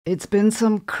It's been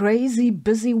some crazy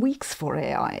busy weeks for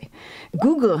AI.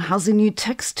 Google has a new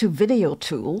text-to-video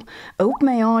tool.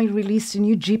 OpenAI released a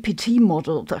new GPT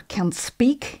model that can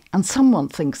speak, and someone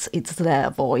thinks it's their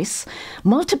voice.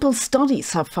 Multiple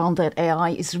studies have found that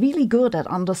AI is really good at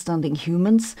understanding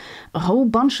humans. A whole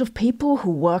bunch of people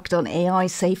who worked on AI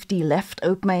safety left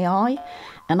OpenAI.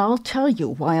 And I'll tell you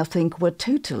why I think we're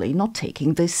totally not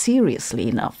taking this seriously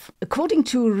enough. According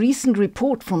to a recent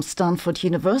report from Stanford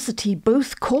University,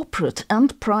 both corporate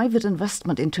and private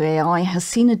investment into AI has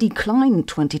seen a decline in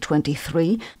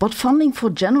 2023, but funding for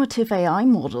generative AI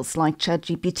models like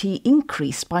ChatGPT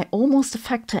increased by almost a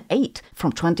factor 8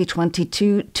 from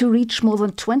 2022 to reach more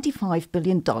than $25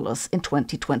 billion in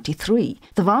 2023.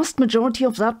 The vast majority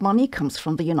of that money comes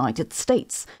from the United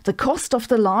States. The cost of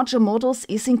the larger models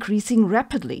is increasing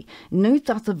rapidly. Note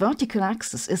that the vertical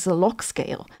axis is a log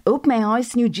scale.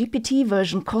 OpenAI's new GPT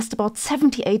version cost about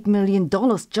 $78 million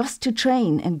just to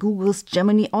train, and Google's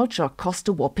Gemini Ultra cost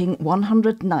a whopping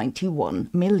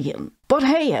 $191 million. But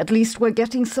hey, at least we're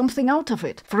getting something out of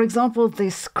it. For example,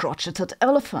 this crotcheted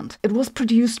elephant. It was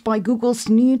produced by Google's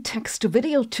new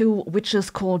text-to-video tool, which is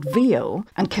called Veo,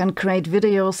 and can create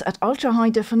videos at ultra-high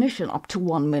definition up to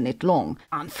 1 minute long.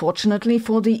 Unfortunately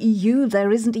for the EU,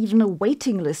 there isn't even a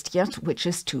waiting list yet, which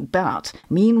is too bad.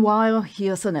 Meanwhile,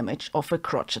 here's an image of a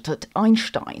crotcheted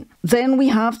Einstein. Then we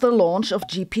have the launch of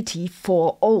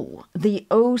GPT-4o. The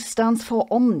O stands for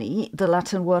Omni, the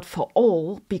Latin word for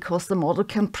all, because the model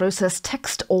can process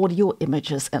text, audio,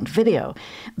 images, and video.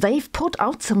 They've put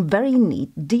out some very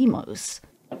neat demos.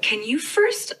 Can you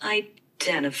first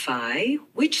identify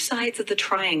which sides of the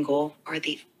triangle are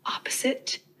the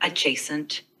opposite,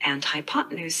 adjacent, and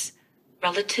hypotenuse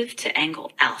relative to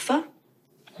angle alpha?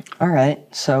 All right,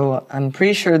 so I'm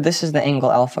pretty sure this is the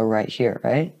angle alpha right here,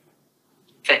 right?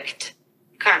 Perfect.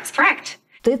 That's correct.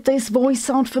 Did this voice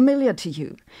sound familiar to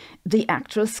you? The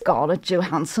actress Scarlett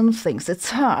Johansson thinks it's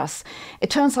hers.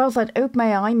 It turns out that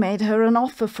OpenAI made her an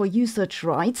offer for usage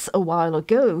rights a while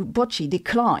ago, but she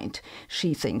declined.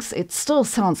 She thinks it still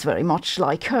sounds very much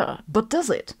like her. But does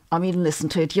it? I mean, listen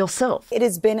to it yourself. It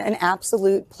has been an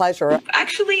absolute pleasure.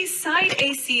 Actually, side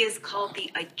AC is called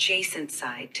the adjacent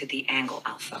side to the angle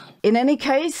alpha. In any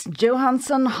case,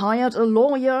 Johansson hired a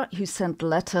lawyer who sent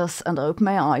letters, and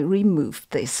OpenAI removed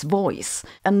this voice.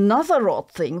 Another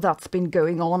odd thing that's been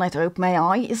going on at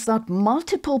OpenAI is that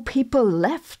multiple people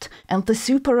left and the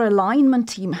super alignment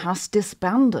team has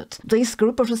disbanded. This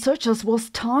group of researchers was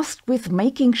tasked with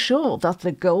making sure that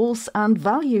the goals and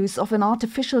values of an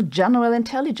artificial general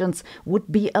intelligence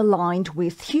would be aligned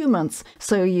with humans,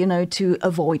 so, to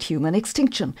avoid human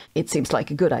extinction. It seems like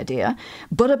a good idea.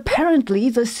 But apparently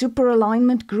the super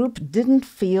alignment group didn't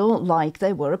feel like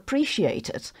they were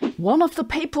appreciated. One of the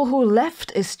people who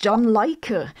left is John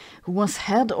Leiker, who was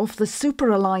head of the super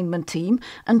alignment team,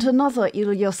 and another,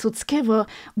 Ilya Sutskever,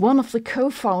 one of the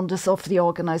co-founders of the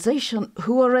organization,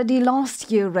 who already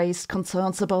last year raised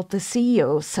concerns about the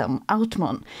CEO, Sam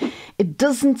Altman. It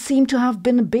doesn't seem to have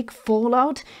been a big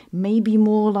fallout, maybe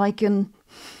more like an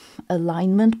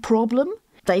alignment problem.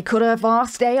 They could have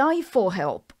asked AI for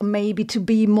help, maybe to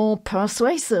be more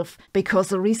persuasive,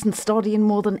 because a recent study in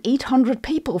more than 800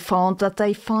 people found that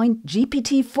they find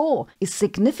GPT-4 is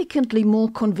significantly more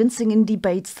convincing in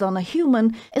debates than a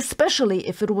human, especially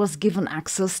if it was given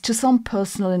access to some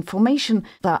personal information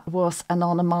that was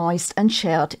anonymized and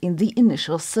shared in the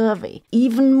initial survey.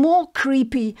 Even more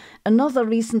creepy, another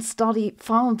recent study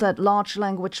found that large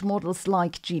language models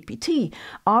like GPT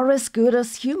are as good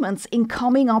as humans in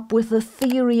coming up with a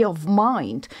theory of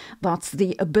mind. That's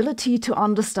the ability to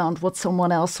understand what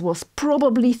someone else was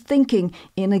probably thinking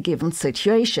in a given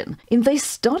situation. In this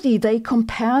study, they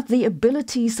compared the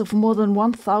abilities of more than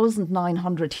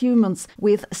 1,900 humans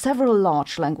with several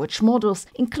large language models,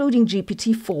 including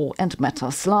GPT-4 and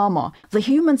Meta's Llama. The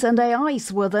humans and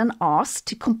AIs were then asked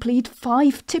to complete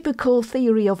 5 typical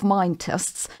theory of mind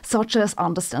tests, such as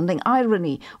understanding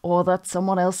irony, or that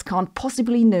someone else can't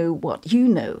possibly know what you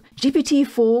know.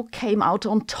 GPT-4 came out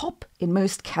on top in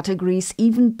most categories,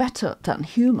 even better than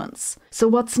humans. So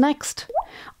what's next?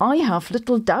 I have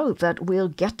little doubt that we'll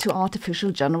get to artificial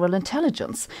general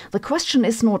intelligence. The question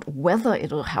is not whether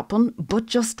it'll happen, but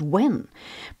just when.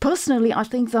 Personally, I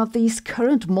think that these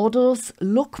current models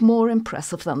look more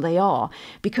impressive than they are,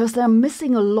 because they're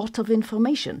missing a lot of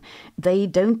information. They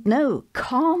don't know,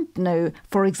 can't know,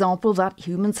 for example, that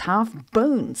humans have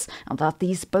bones, and that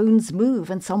these bones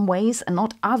move in some ways and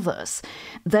not others.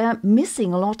 They're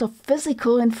missing a lot of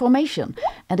physical information,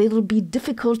 and it'll be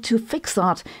difficult to fix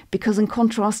that, because in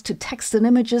contrast to text and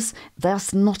images,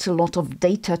 there's not a lot of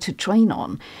data to train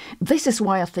on. This is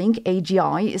why I think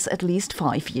AGI is at least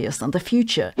 5 years in the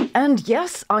future. And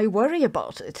yes, I worry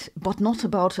about it, but not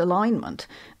about alignment.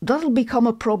 That'll become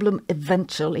a problem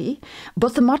eventually,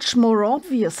 but the much more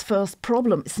obvious first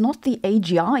problem is not the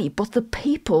AGI, but the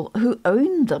people who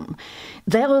own them.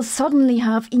 They will suddenly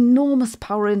have enormous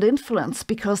power and influence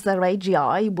because their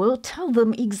AGI will tell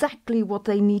them exactly what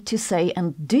they need to say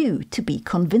and do to be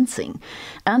convincing.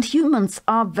 And humans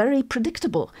are very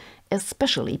predictable,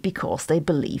 especially because they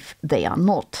believe they are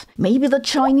not. Maybe the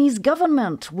Chinese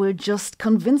government will just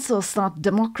convince us that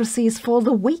democracy is for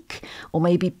the weak, or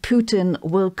maybe Putin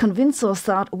will convince us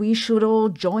that we should all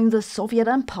join the Soviet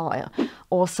Empire,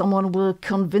 or someone will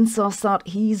convince us that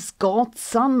he's God's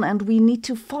son and we need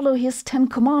to follow his 10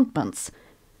 commandments.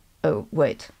 Oh,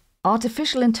 wait.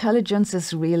 Artificial intelligence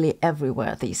is really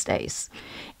everywhere these days.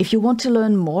 If you want to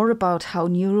learn more about how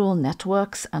neural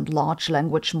networks and large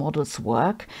language models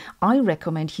work, I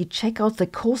recommend you check out the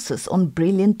courses on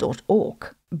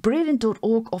Brilliant.org.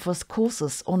 Brilliant.org offers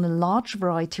courses on a large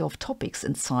variety of topics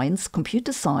in science,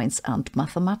 computer science and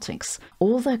mathematics.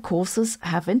 All their courses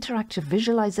have interactive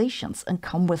visualizations and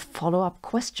come with follow-up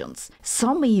questions.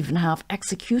 Some even have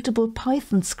executable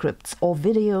Python scripts or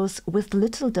videos with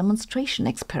little demonstration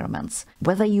experiments.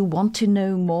 Whether you want to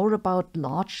know more about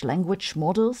large language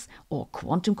models or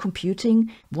quantum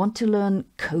computing, want to learn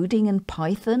coding in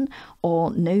Python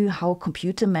or know how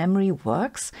computer memory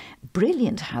works,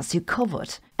 Brilliant has you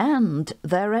covered. And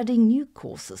they're adding new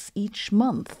courses each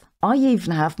month. I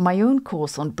even have my own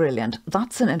course on Brilliant.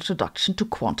 That's an introduction to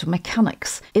quantum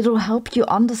mechanics. It'll help you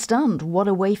understand what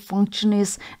a wave function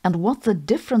is and what the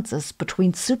difference is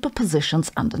between superpositions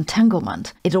and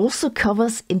entanglement. It also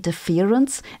covers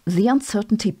interference, the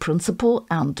uncertainty principle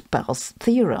and Bell's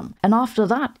theorem. And after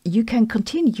that, you can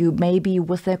continue maybe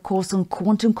with their course on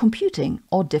quantum computing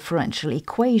or differential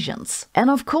equations.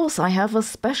 And of course, I have a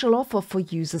special offer for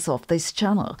users of this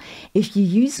channel. If you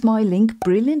use my link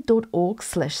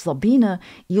brilliant.org/Sabine,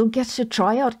 you'll get to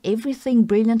try out everything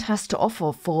Brilliant has to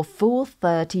offer for a full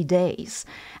 30 days.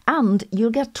 And you'll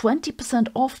get 20%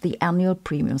 off the annual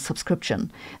premium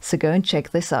subscription. So go and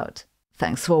check this out.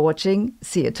 Thanks for watching.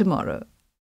 See you tomorrow.